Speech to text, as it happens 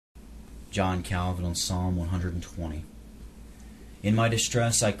John Calvin on Psalm 120. In my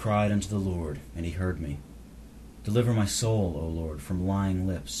distress I cried unto the Lord, and he heard me. Deliver my soul, O Lord, from lying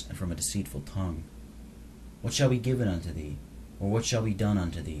lips and from a deceitful tongue. What shall be given unto thee, or what shall be done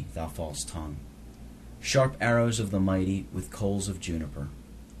unto thee, thou false tongue? Sharp arrows of the mighty with coals of juniper.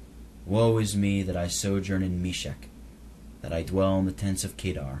 Woe is me that I sojourn in Meshech, that I dwell in the tents of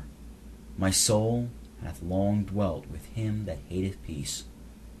Kedar. My soul hath long dwelt with him that hateth peace.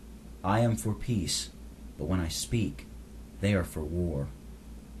 I am for peace, but when I speak, they are for war.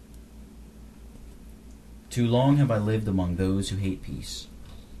 Too long have I lived among those who hate peace.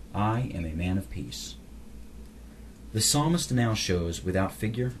 I am a man of peace. The psalmist now shows, without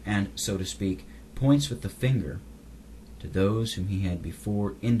figure, and, so to speak, points with the finger to those whom he had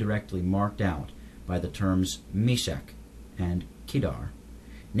before indirectly marked out by the terms Meshech and Kedar,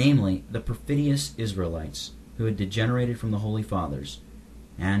 namely, the perfidious Israelites who had degenerated from the Holy Fathers,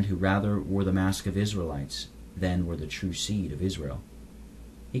 and who rather wore the mask of Israelites than were the true seed of Israel.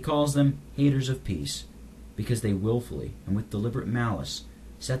 He calls them haters of peace, because they willfully and with deliberate malice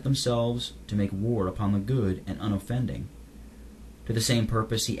set themselves to make war upon the good and unoffending. To the same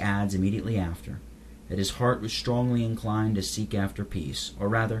purpose he adds immediately after, that his heart was strongly inclined to seek after peace, or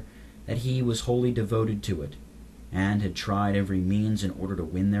rather, that he was wholly devoted to it, and had tried every means in order to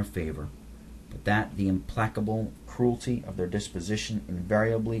win their favor, but that the implacable cruelty of their disposition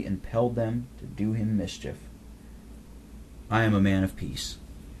invariably impelled them to do him mischief. I am a man of peace.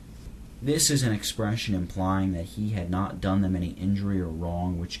 This is an expression implying that he had not done them any injury or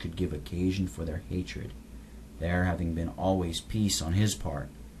wrong which could give occasion for their hatred, there having been always peace on his part.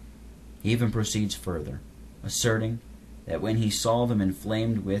 He even proceeds further, asserting that when he saw them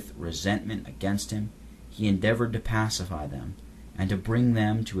inflamed with resentment against him, he endeavored to pacify them, and to bring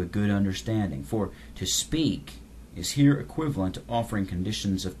them to a good understanding. For to speak is here equivalent to offering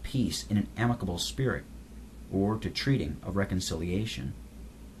conditions of peace in an amicable spirit, or to treating of reconciliation.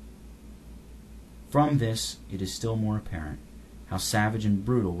 From this it is still more apparent how savage and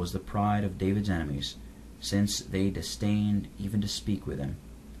brutal was the pride of David's enemies, since they disdained even to speak with him,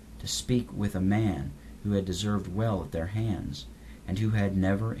 to speak with a man who had deserved well at their hands, and who had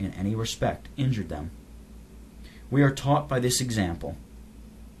never in any respect injured them. We are taught by this example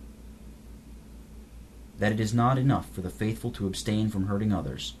that it is not enough for the faithful to abstain from hurting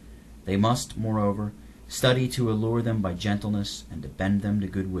others. They must, moreover, study to allure them by gentleness and to bend them to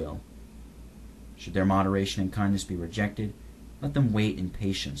good will. Should their moderation and kindness be rejected, let them wait in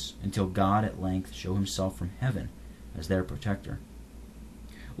patience until God at length show himself from heaven as their protector.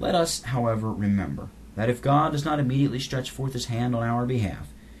 Let us, however, remember that if God does not immediately stretch forth his hand on our behalf,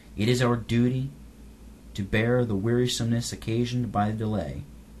 it is our duty to bear the wearisomeness occasioned by the delay,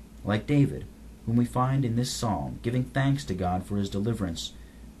 like David, whom we find in this psalm giving thanks to God for his deliverance,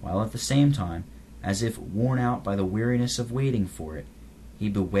 while at the same time, as if worn out by the weariness of waiting for it, he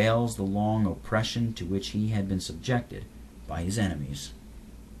bewails the long oppression to which he had been subjected by his enemies.